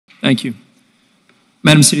Thank you.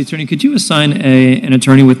 Madam City Attorney, could you assign an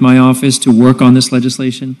attorney with my office to work on this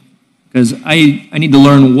legislation? Because I need to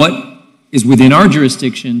learn what is within our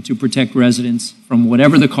jurisdiction to protect residents from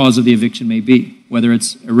whatever the cause of the eviction may be, whether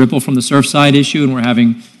it's a ripple from the Surfside issue and we're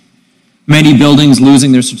having many buildings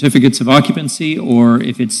losing their certificates of occupancy, or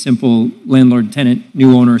if it's simple landlord-tenant,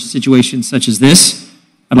 new owner situations such as this.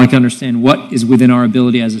 I'd like to understand what is within our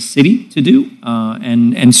ability as a city to do,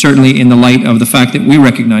 and certainly in the light of the fact that we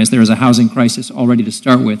recognize there is a housing crisis already to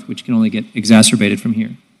start with, which can only get exacerbated from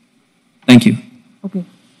here. Thank you. Okay.